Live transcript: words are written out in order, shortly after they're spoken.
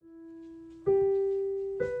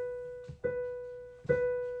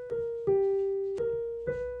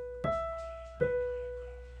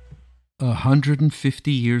150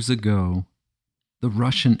 years ago, the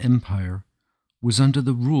Russian Empire was under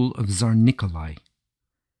the rule of Tsar Nikolai.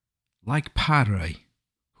 Like Pare,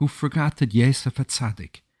 who forgot that Yosef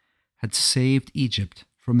HaTzadik had saved Egypt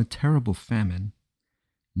from a terrible famine,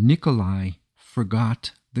 Nikolai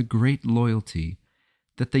forgot the great loyalty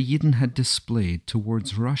that the Yidden had displayed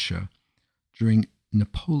towards Russia during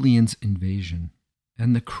Napoleon's invasion,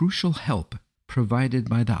 and the crucial help provided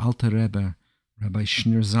by the Alter Rebbe, Rabbi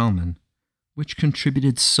Shneur Zalman, which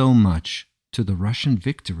contributed so much to the Russian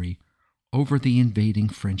victory over the invading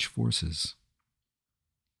French forces.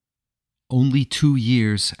 Only 2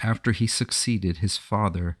 years after he succeeded his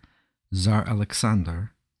father, Tsar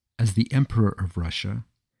Alexander, as the Emperor of Russia,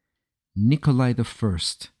 Nikolai I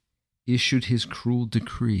issued his cruel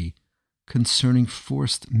decree concerning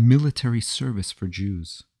forced military service for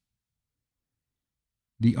Jews.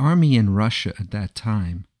 The army in Russia at that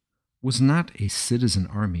time was not a citizen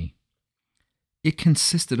army. It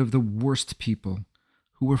consisted of the worst people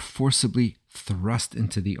who were forcibly thrust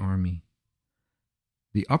into the army.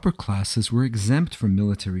 The upper classes were exempt from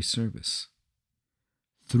military service.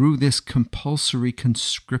 Through this compulsory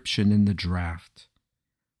conscription in the draft,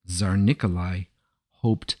 Tsar Nikolai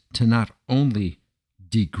hoped to not only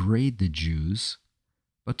degrade the Jews,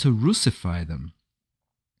 but to Russify them,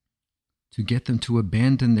 to get them to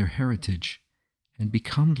abandon their heritage and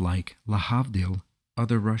become like, lahavdil,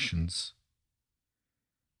 other Russians.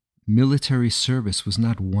 Military service was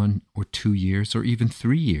not 1 or 2 years or even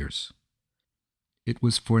 3 years. It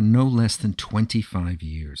was for no less than 25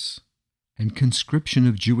 years, and conscription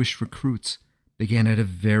of Jewish recruits began at a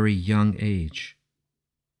very young age.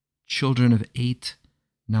 Children of 8,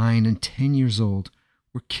 9, and 10 years old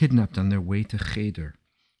were kidnapped on their way to Cheder,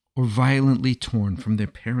 or violently torn from their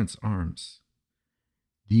parents' arms.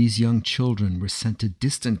 These young children were sent to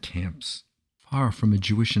distant camps, far from a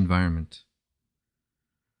Jewish environment.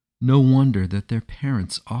 No wonder that their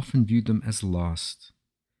parents often viewed them as lost,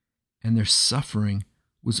 and their suffering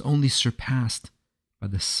was only surpassed by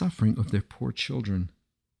the suffering of their poor children.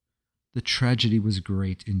 The tragedy was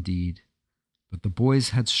great indeed, but the boys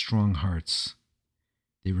had strong hearts.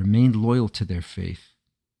 They remained loyal to their faith,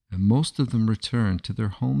 and most of them returned to their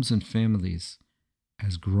homes and families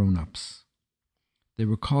as grown-ups. They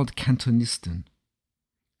were called Cantonisten.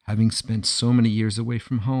 Having spent so many years away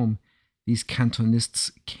from home, these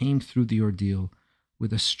Cantonists came through the ordeal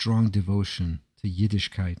with a strong devotion to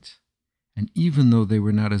Yiddishkeit, and even though they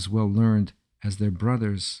were not as well learned as their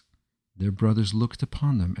brothers looked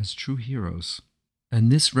upon them as true heroes.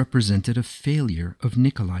 And this represented a failure of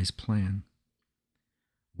Nikolai's plan.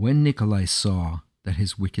 When Nikolai saw that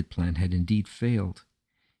his wicked plan had indeed failed,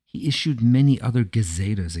 he issued many other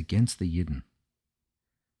gazetas against the Yidden.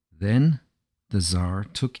 Then the Tsar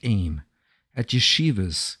took aim at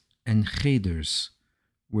yeshivas and cheders,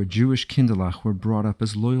 where Jewish kinderlach were brought up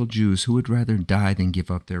as loyal Jews who would rather die than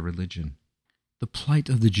give up their religion. The plight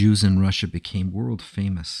of the Jews in Russia became world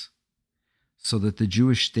famous, so that the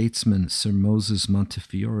Jewish statesman Sir Moses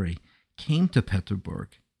Montefiore came to Petersburg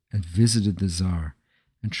and visited the Tsar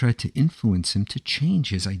and tried to influence him to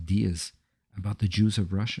change his ideas about the Jews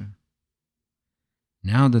of Russia.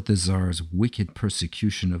 Now that the Tsar's wicked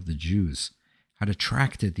persecution of the Jews had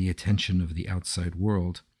attracted the attention of the outside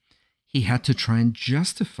world, he had to try and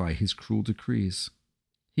justify his cruel decrees.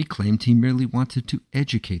 He claimed he merely wanted to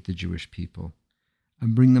educate the Jewish people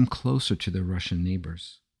and bring them closer to their Russian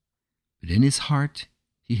neighbors. But in his heart,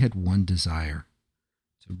 he had one desire: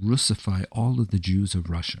 to Russify all of the Jews of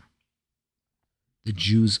Russia. The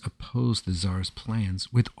Jews opposed the Tsar's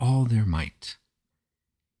plans with all their might.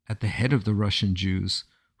 At the head of the Russian Jews,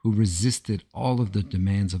 who resisted all of the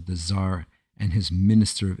demands of the Tsar and his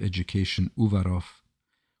Minister of Education, Uvarov,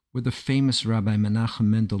 were the famous Rabbi Menachem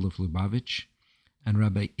Mendel of Lubavitch and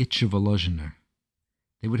Rabbi Itche Volozhiner.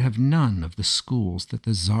 They would have none of the schools that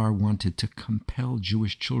the Tsar wanted to compel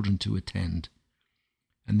Jewish children to attend,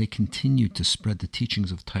 and they continued to spread the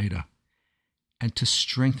teachings of Torah and to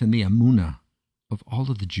strengthen the Amunah of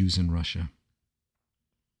all of the Jews in Russia.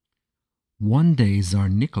 One day, Tsar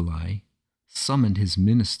Nikolai summoned his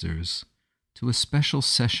ministers to a special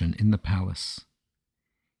session in the palace.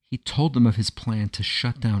 He told them of his plan to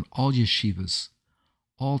shut down all yeshivas,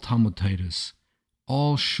 all Talmud Torahs,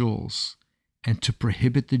 all shuls, and to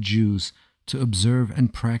prohibit the Jews to observe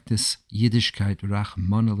and practice Yiddishkeit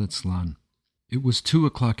Rachmana litzlan. It was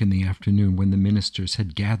 2:00 in the afternoon when the ministers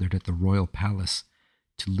had gathered at the royal palace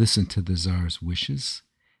to listen to the Tsar's wishes.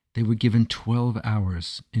 They were given 12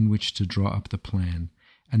 hours in which to draw up the plan,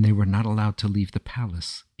 and they were not allowed to leave the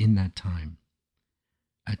palace in that time.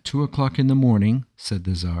 At 2:00 in the morning, said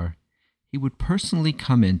the Tsar, he would personally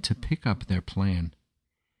come in to pick up their plan.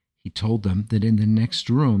 He told them that in the next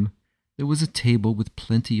room there was a table with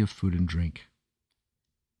plenty of food and drink.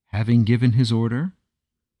 Having given his order,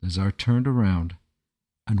 the Tsar turned around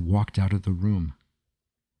and walked out of the room.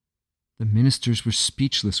 The ministers were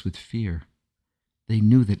speechless with fear. They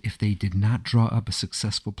knew that if they did not draw up a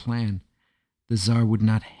successful plan, the Tsar would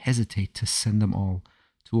not hesitate to send them all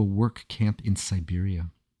to a work camp in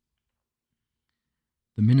Siberia.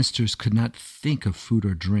 The ministers could not think of food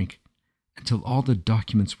or drink until all the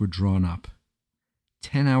documents were drawn up.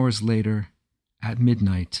 10 hours later, at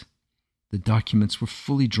midnight, the documents were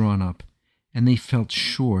fully drawn up, and they felt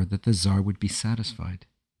sure that the Tsar would be satisfied.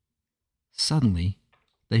 Suddenly,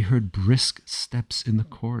 they heard brisk steps in the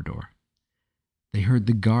corridor. They heard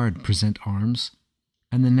the guard present arms,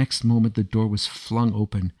 and the next moment the door was flung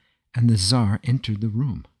open, and the Tsar entered the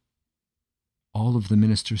room. All of the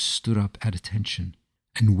ministers stood up at attention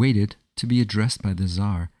and waited to be addressed by the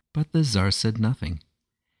Tsar, but the Tsar said nothing.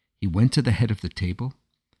 He went to the head of the table.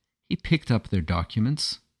 He picked up their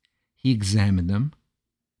documents. He examined them.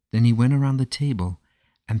 Then he went around the table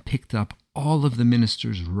and picked up all of the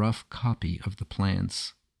ministers' rough copy of the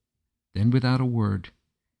plans. Then, without a word,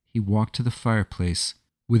 he walked to the fireplace,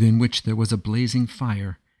 within which there was a blazing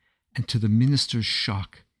fire, and to the minister's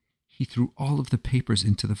shock, he threw all of the papers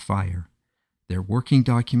into the fire, their working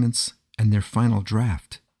documents and their final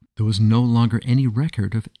draft. There was no longer any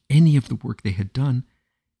record of any of the work they had done,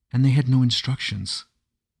 and they had no instructions.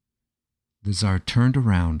 The Tsar turned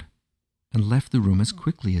around and left the room as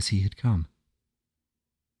quickly as he had come.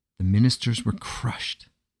 The ministers were crushed.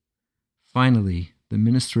 Finally, the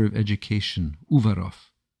Minister of Education,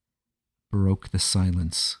 Uvarov, broke the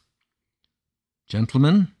silence.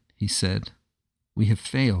 "Gentlemen," he said, "we have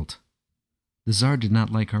failed. The Tsar did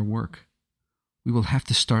not like our work. We will have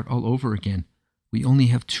to start all over again. We only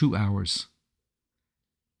have 2 hours."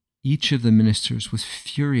 Each of the ministers was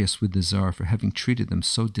furious with the Tsar for having treated them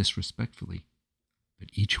so disrespectfully, but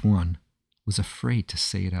each one was afraid to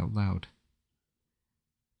say it out loud.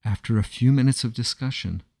 After a few minutes of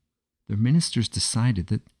discussion, the ministers decided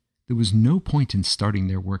that there was no point in starting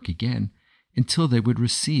their work again until they would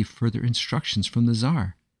receive further instructions from the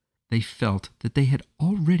Tsar. They felt that they had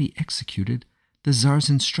already executed the Tsar's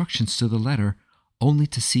instructions to the letter, only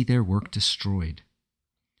to see their work destroyed.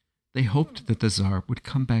 They hoped that the Tsar would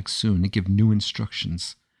come back soon and give new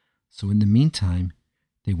instructions, so in the meantime,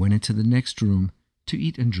 they went into the next room to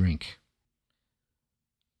eat and drink.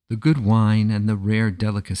 The good wine and the rare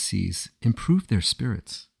delicacies improved their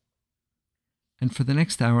spirits, and for the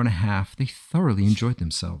next hour and a half they thoroughly enjoyed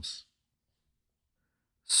themselves.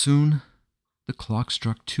 Soon, the clock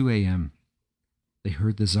struck 2 a.m. They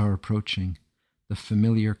heard the Tsar approaching, the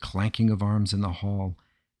familiar clanking of arms in the hall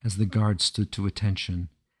as the guard stood to attention,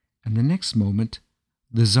 and the next moment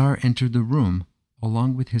the Tsar entered the room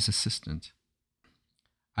along with his assistant.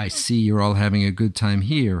 "I see you're all having a good time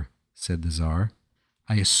here," said the Tsar.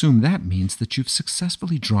 "I assume that means that you've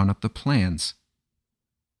successfully drawn up the plans."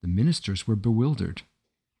 The ministers were bewildered.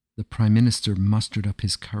 The Prime Minister mustered up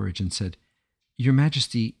his courage and said, "Your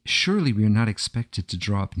Majesty, surely we are not expected to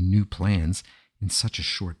draw up new plans in such a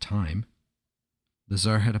short time." The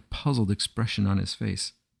Tsar had a puzzled expression on his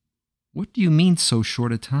face. "What do you mean so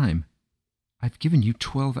short a time? I've given you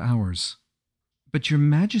 12 hours. But your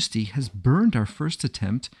Majesty has burned our first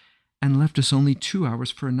attempt and left us only 2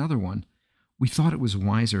 hours for another one. We thought it was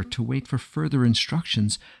wiser to wait for further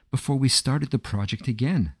instructions before we started the project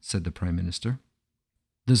again," said the Prime Minister.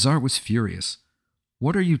 The Tsar was furious.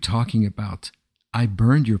 "What are you talking about? I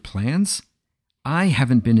burned your plans? I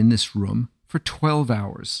haven't been in this room for 12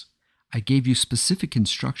 hours. I gave you specific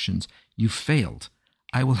instructions. You failed.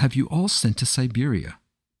 I will have you all sent to Siberia."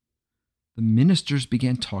 The ministers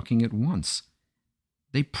began talking at once.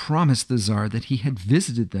 They promised the Tsar that he had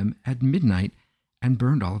visited them at midnight and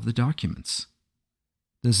burned all of the documents.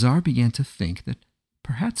 The Tsar began to think that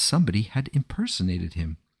perhaps somebody had impersonated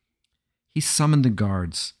him. He summoned the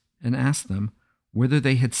guards and asked them whether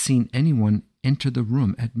they had seen anyone enter the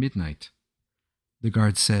room at midnight. The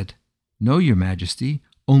guards said, "No, Your Majesty,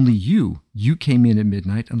 only you. You came in at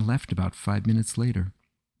midnight and left about 5 minutes later."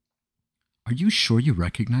 "Are you sure you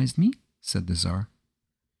recognized me?" said the Tsar.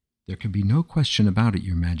 "There can be no question about it,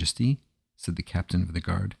 Your Majesty," said the captain of the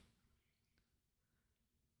guard.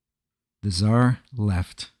 The Tsar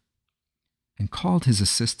left and called his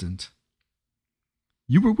assistant.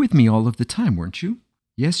 "You were with me all of the time, weren't you?"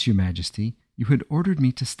 "Yes, Your Majesty. You had ordered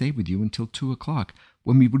me to stay with you until 2 o'clock,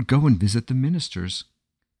 when we would go and visit the ministers.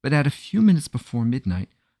 But at a few minutes before midnight,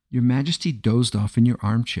 Your Majesty dozed off in your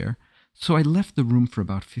armchair, so I left the room for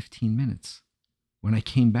about 15 minutes. When I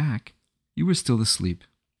came back, You were still asleep.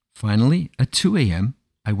 Finally, at 2 a.m.,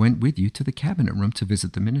 I went with you to the cabinet room to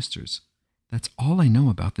visit the ministers. That's all I know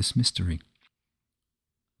about this mystery."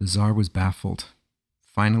 The Czar was baffled.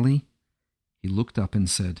 Finally, he looked up and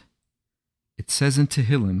said, "It says in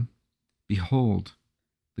Tehillim, 'Behold,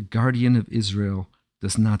 the guardian of Israel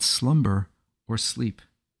does not slumber or sleep.'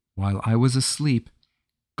 While I was asleep,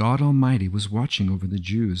 God Almighty was watching over the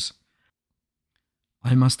Jews.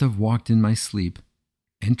 I must have walked in my sleep,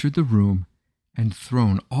 entered the room, and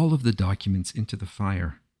thrown all of the documents into the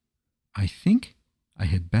fire. I think I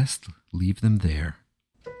had best leave them there."